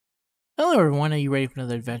Hello everyone, are you ready for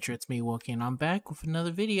another adventure? It's me, Wookie, and I'm back with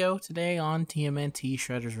another video today on TMNT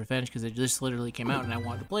Shredder's Revenge, because it just literally came out and I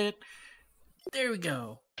wanted to play it. There we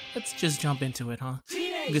go. Let's just jump into it, huh?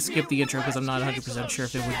 I'm gonna skip the intro because I'm not 100% sure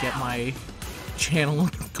if it would get my channel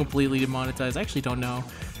completely demonetized. I actually don't know.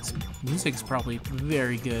 This music's probably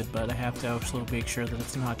very good, but I have to also make sure that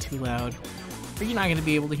it's not too loud, or you're not going to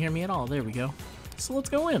be able to hear me at all. There we go. So let's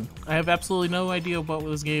go in. I have absolutely no idea about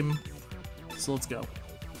this game, so let's go.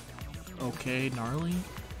 Okay, gnarly.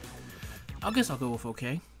 I guess I'll go with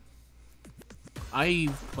okay.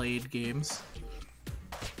 I've played games.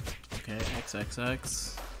 Okay,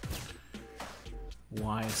 XXX.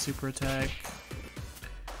 Y super attack.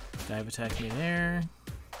 Dive attack mid-air.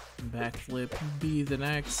 Backflip B then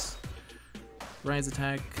X. Rise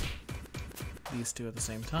attack. These two at the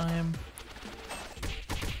same time.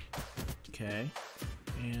 Okay.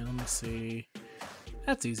 And let me see.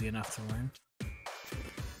 That's easy enough to learn.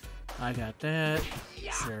 I got that.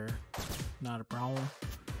 Sure. Not a problem.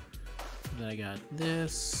 Then I got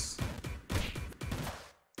this.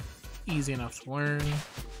 Easy enough to learn.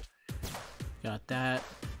 Got that.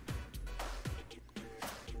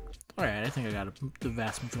 Alright, I think I got the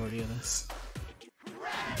vast majority of this.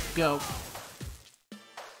 Go!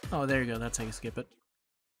 Oh, there you go. That's how you skip it.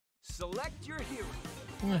 Select your hero.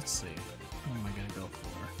 Let's see. What am I gonna go for?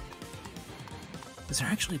 Is there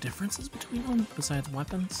actually differences between them besides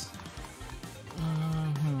weapons? I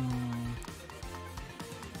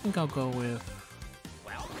think I'll go with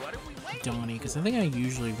Donnie, because I think I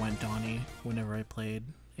usually went Donnie whenever I played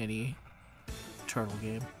any turtle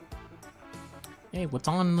game. Hey, what's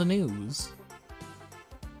on the news?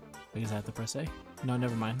 Is that the press A? No,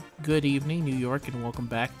 never mind. Good evening, New York, and welcome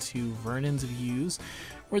back to Vernon's Views,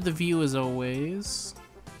 where the view is always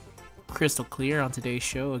crystal clear. On today's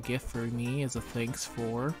show, a gift for me is a thanks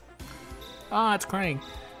for... Ah, it's crying.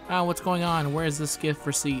 Ah, what's going on? Where's this gift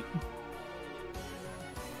receipt?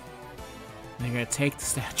 They're gonna take the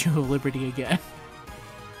Statue of Liberty again.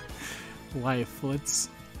 Wyatt Foots.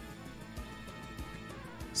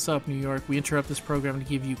 Sup, New York? We interrupt this program to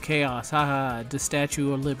give you chaos. Haha, the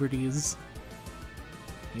Statue of Liberties.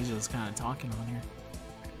 He's just kind of talking on here.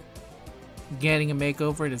 Getting a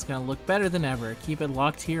makeover and it's gonna look better than ever. Keep it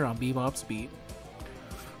locked here on Bebop's Beat.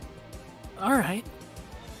 Alright.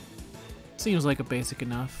 Seems like a basic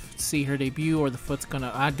enough. See her debut or the foot's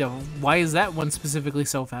gonna... I don't... Why is that one specifically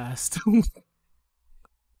so fast?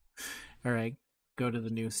 Alright, go to the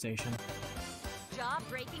news station. Job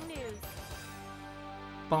breaking news.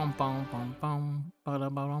 Bum bum bum bum ba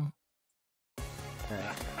bum.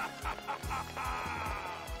 Alright.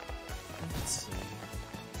 Let's see.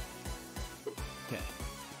 Okay.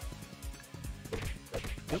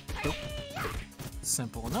 Yep.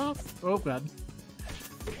 Simple enough. Oh god.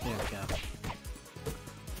 There we go.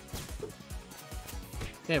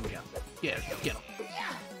 There we go. Yeah, get him.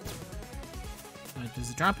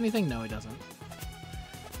 Does it drop anything? No, it doesn't.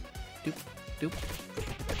 Doop.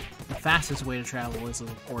 The fastest way to travel is,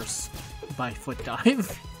 of course, by foot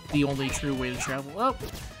dive. The only true way to travel. Oh!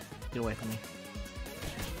 Get away from me.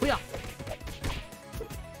 Yeah!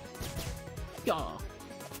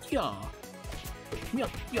 Yeah!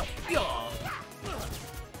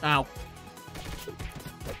 Ow.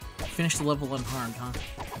 Finish the level unharmed, huh?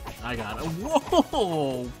 I got it.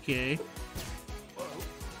 Whoa! Okay.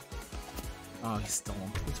 Oh, he stole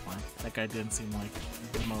him. It's fine. That guy didn't seem like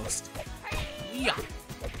the most. Yeah!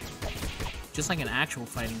 Just like an actual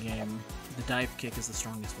fighting game, the dive kick is the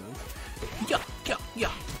strongest move.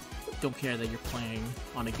 Yeah! Don't care that you're playing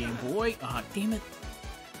on a Game Boy. Ah, damn it.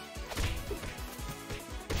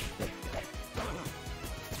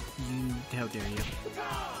 How dare you.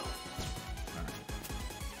 Alright.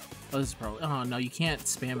 Oh, this is probably... Oh, no, you can't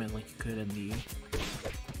spam it like you could in the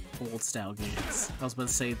old style games. I was about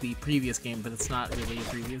to say the previous game, but it's not really a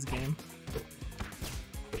previous game.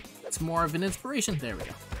 It's more of an inspiration. There we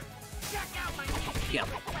go. Yeah.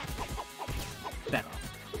 Back off.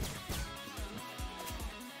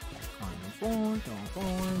 Going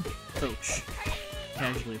forward. Approach.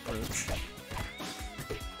 Casually approach.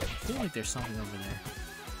 I feel like there's something over there.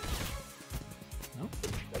 Nope.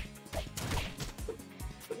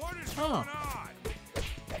 Oh. I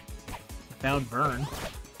found Vern.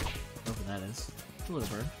 Whoever that is. Hello,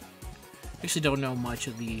 Vern. I actually don't know much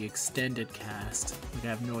of the extended cast. Like, I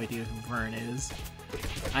have no idea who Vern is.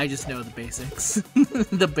 I just know the basics.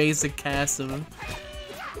 The basic cast of them.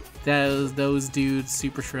 Those dudes,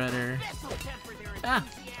 Super Shredder. Ah!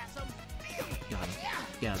 Got him.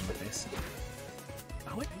 Get out of my face.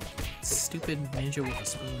 Oh, what? Stupid ninja with a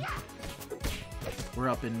spoon. We're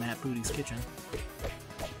up in Matt Booty's kitchen.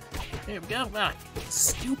 There we go. Ah,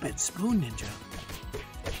 stupid Spoon Ninja.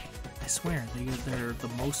 I swear, they're the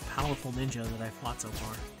most powerful ninja that I've fought so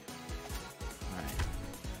far.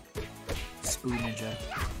 Alright. Spoon Ninja.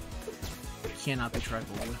 Cannot be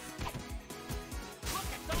trifled with.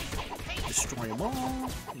 Destroy them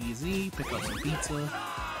all. Easy. Pick up some pizza.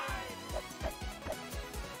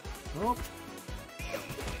 Oh.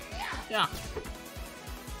 Yeah.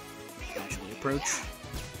 Casually approach.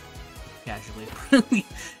 Casually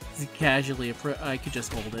approach. I could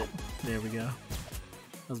just hold it. There we go.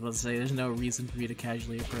 I was about to say, there's no reason for me to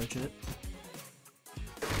casually approach it.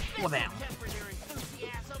 Wham!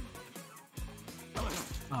 Oh,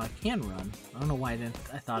 I can run. I don't know why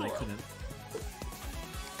I thought I couldn't.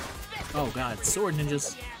 Oh god, sword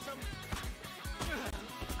ninjas.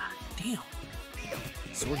 Ah, damn.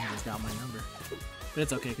 Sword ninjas got my number. But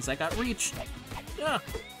it's okay, because I got reach. Yeah.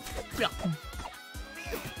 Yeah.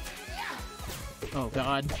 Oh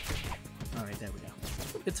god. Alright, there we go.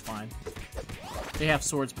 It's fine. They have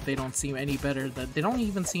swords, but they don't seem any better than— they don't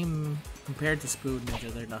even seem, compared to Spoon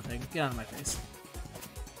Ninja, they're nothing. Get out of my face.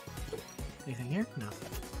 Anything here? No.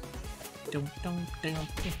 Don't.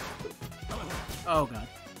 Oh god.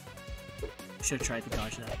 Should've tried to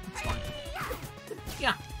dodge that. It's fine.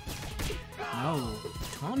 Yeah. No.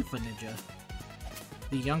 Tonfa Ninja.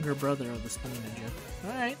 The younger brother of the Spoon Ninja.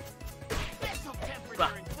 Alright.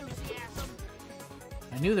 Ah.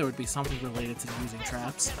 I knew there would be something related to using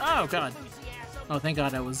traps. Oh god. Oh, thank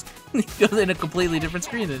god I was in a completely different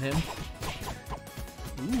screen than him.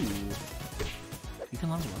 Ooh. You can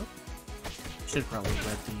level up? Should've probably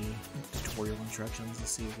read the tutorial instructions to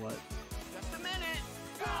see what— Just a minute.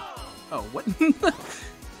 oh, what?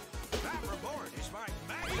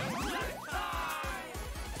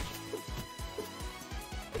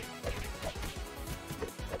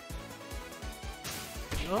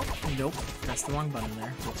 Oh, nope. Pressed the wrong button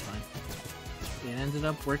there. That's fine. It ended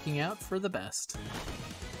up working out for the best.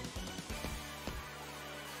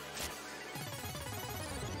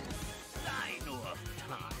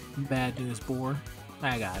 Bad news, Boar.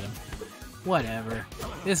 I got him. Whatever.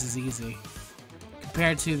 This is easy.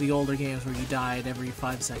 Compared to the older games where you died every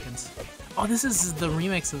 5 seconds. Oh, this is the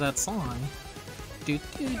remix of that song.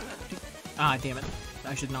 Ah, damn it.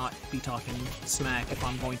 I should not be talking smack if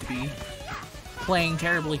I'm going to be playing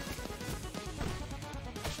terribly.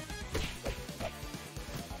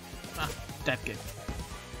 Ah, dive kick.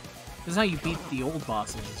 This is how you beat the old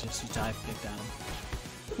bosses, is just you dive kick at them.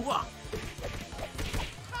 Hooah!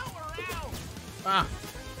 Ah!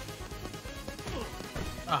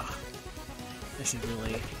 Ah! This should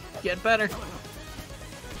really get better.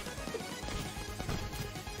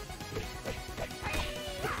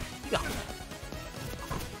 Yeah.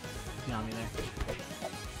 Got me there.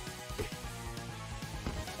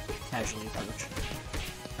 Casually approach.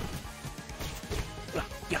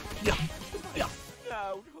 Yeah.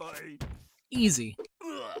 Easy.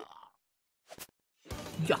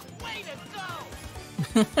 Yeah. Way to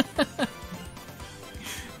go!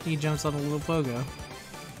 He jumps on a little pogo.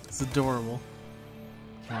 It's adorable.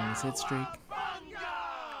 Nice hit streak.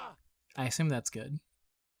 I assume that's good.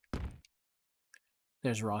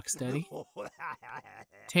 There's Rocksteady.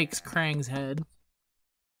 Takes Krang's head.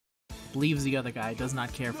 Leaves the other guy. Does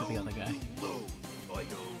not care for the other guy.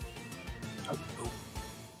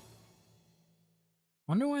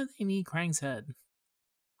 Wonder why they need Krang's head.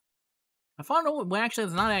 I found out— well, actually,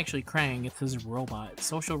 it's not actually Krang, it's his robot.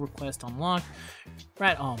 Social request unlocked.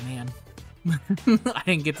 Right, oh man. I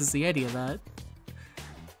didn't get to see any of that.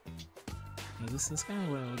 Is this guy?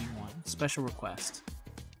 What do you want? Special request.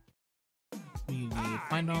 You need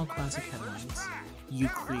find all classic headlines. You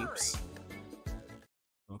creeps.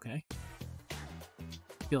 Okay.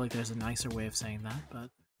 I feel like there's a nicer way of saying that, but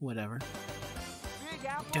whatever.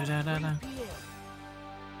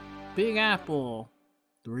 Big Apple,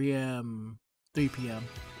 3 p.m. Big Apple.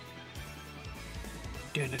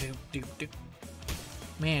 3 p.m.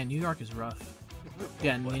 Man, New York is rough.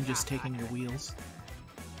 You got ninjas taking your wheels.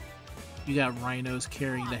 You got rhinos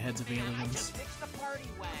carrying the heads of aliens.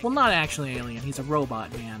 Well, not actually alien. He's a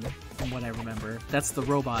robot man, from what I remember. That's the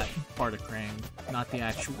robot part of Krang, not the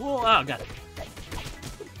actual— oh, god.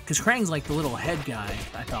 Because Krang's like the little head guy,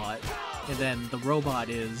 I thought. And then the robot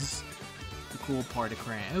is the cool part of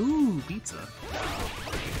Krang. Ooh, pizza.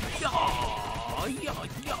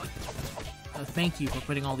 Thank you for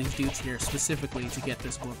putting all these dudes here specifically to get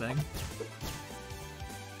this whooping.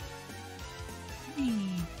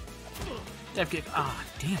 Dive kick. Ah,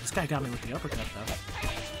 damn, this guy got me with the uppercut, though.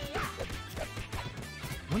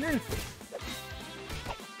 I wonder if—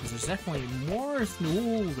 because there's definitely more—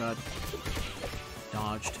 oh, god.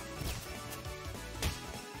 Dodged.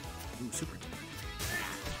 Ooh.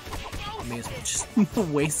 May as well just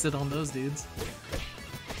waste it on those dudes.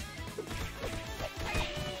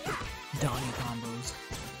 Donnie combos.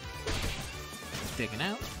 Taken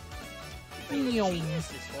out.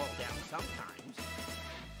 Genius is fall down sometimes.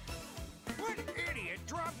 What idiot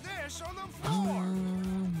dropped this on the floor?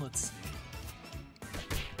 Let's see.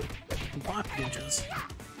 Block ninjas.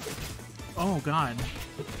 Oh god.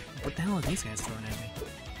 What the hell are these guys throwing at me?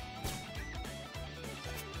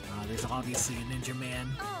 There's obviously a ninja man.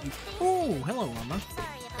 Oh, hello, Arma.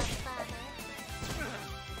 Sorry about the bother.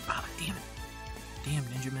 Ah, damn it. Damn,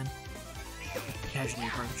 ninja man. Casualty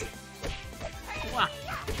approach. Wah.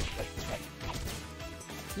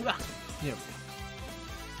 Wah. There we go.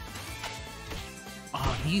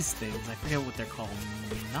 Oh, these things. I forget what they're called.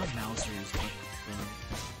 Not mousers, but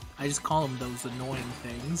I just call them those annoying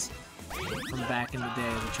things from back in the day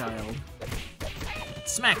as a child.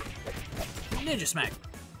 Smack! Ninja smack!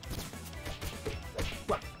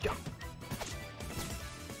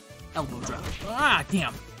 Elbow drop. Ah,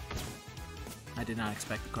 damn! I did not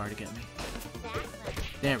expect the car to get me.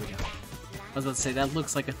 There we go. I was about to say, that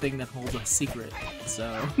looks like a thing that holds a secret,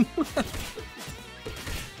 so...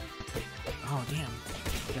 Oh, damn.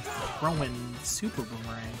 They're throwing super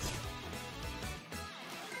boomerangs.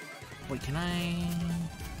 Wait, can I...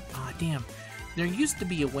 Ah, damn. There used to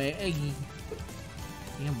be a way... Hey.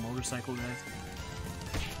 Damn motorcycle guys.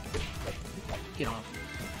 Get off.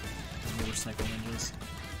 Motorcycle ninjas.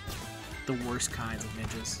 The worst kinds of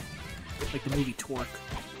ninjas. Like the movie Torque.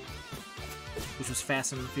 Which was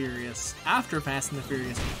Fast and the Furious. After Fast and the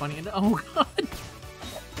Furious was funny and... Oh god!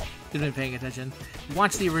 Should have been paying attention.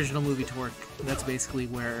 Watch the original movie Torque. That's basically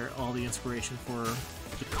where all the inspiration for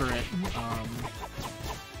the current,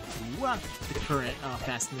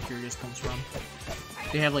 Fast and the Furious comes from.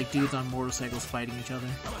 They have like dudes on motorcycles fighting each other.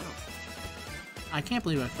 I can't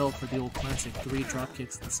believe I fell for the old classic 3 drop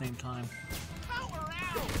kicks at the same time.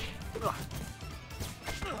 Ugh.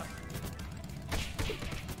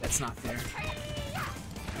 That's not fair.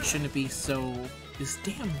 Shouldn't it be so... This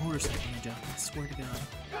damn motorcycle ninja, I swear to god.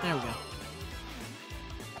 There we go.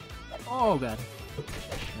 Oh god.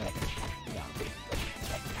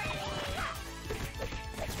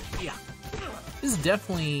 Yeah. This is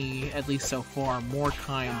definitely, at least so far, more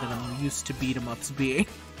kind than I'm used to beat-em-ups being.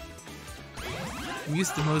 I'm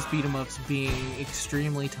used to most beat-em-ups being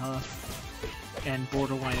extremely tough and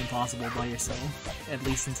borderline impossible by yourself, at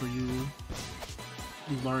least until you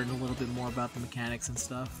learn a little bit more about the mechanics and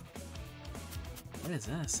stuff. What is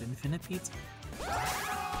this? Infinite pizza?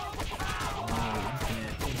 Oh,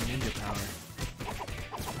 infinite ninja power.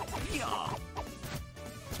 Yeah.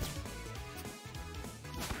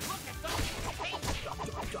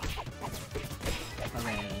 I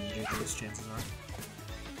ran into those chances are.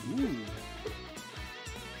 Ooh.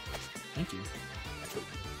 Thank you.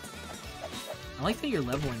 I like that you're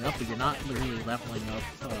leveling up, but you're not literally leveling up,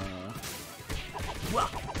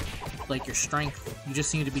 like your strength. You just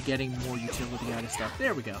seem to be getting more utility out of stuff.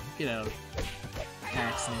 There we go. Get out.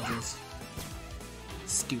 Axe ninjas.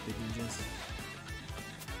 Stupid ninjas.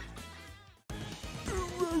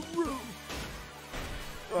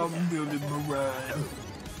 I'm building morale.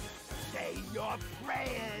 Say your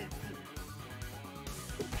prayers.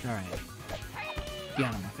 Alright. Get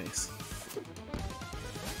out of my face.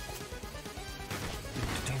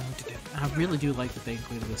 I really do like that they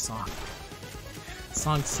included this song. The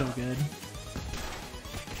song's so good.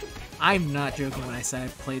 I'm not joking when I said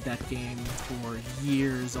I've played that game for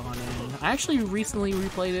years on end. I actually recently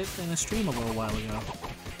replayed it in a stream a little while ago.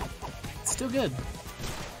 It's still good.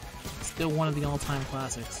 Still one of the all-time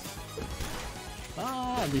classics.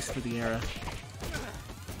 At least for the era.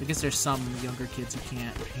 I guess there's some younger kids who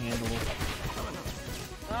can't handle...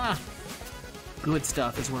 good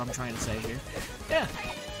stuff is what I'm trying to say here. Yeah.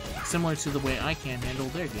 Similar to the way I can't handle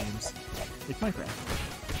their games. Like Minecraft.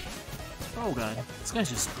 Oh god. This guy's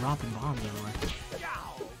just dropping bombs everywhere.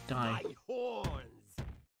 Die.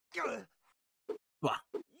 Blah.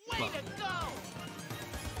 Blah.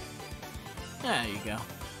 There you go.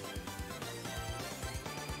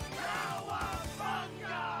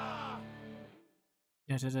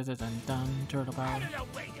 Dun, turtle power.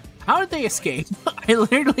 How did they escape? I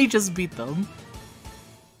literally just beat them.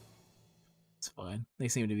 It's fine. They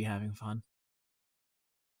seem to be having fun.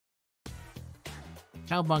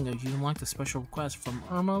 Cowbunga, you unlocked a special request from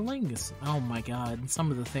Irma Lingus. Oh my god,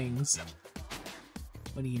 some of the things.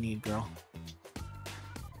 What do you need, girl?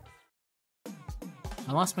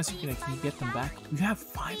 I lost my secret. Can you get them back? You have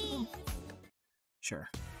 5 of them? Sure.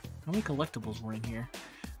 How many collectibles were in here?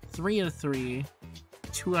 3 out of 3.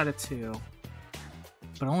 2 out of 2.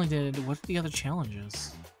 But I only did... What are the other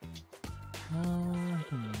challenges?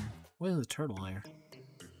 What is the turtle there?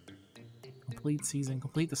 Complete season,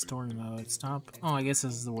 complete the story mode, stop. Oh, I guess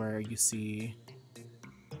this is where you see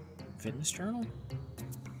fitness journal?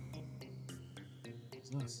 What's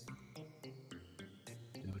this?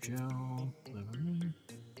 Dojo, live with me.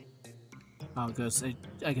 Oh, it goes,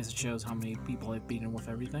 I guess it shows how many people I've beaten with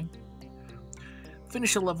everything.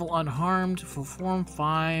 Finish a level unharmed, perform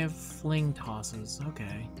 5 fling tosses.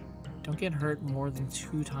 Okay. Don't get hurt more than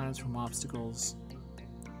 2 times from obstacles.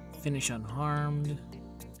 Finish unharmed.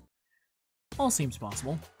 All seems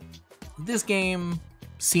possible. This game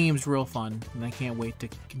seems real fun, and I can't wait to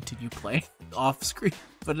continue playing off screen.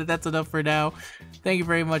 But that's enough for now. Thank you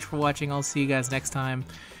very much for watching. I'll see you guys next time.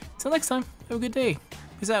 Until next time, have a good day.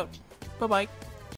 Peace out. Bye-bye.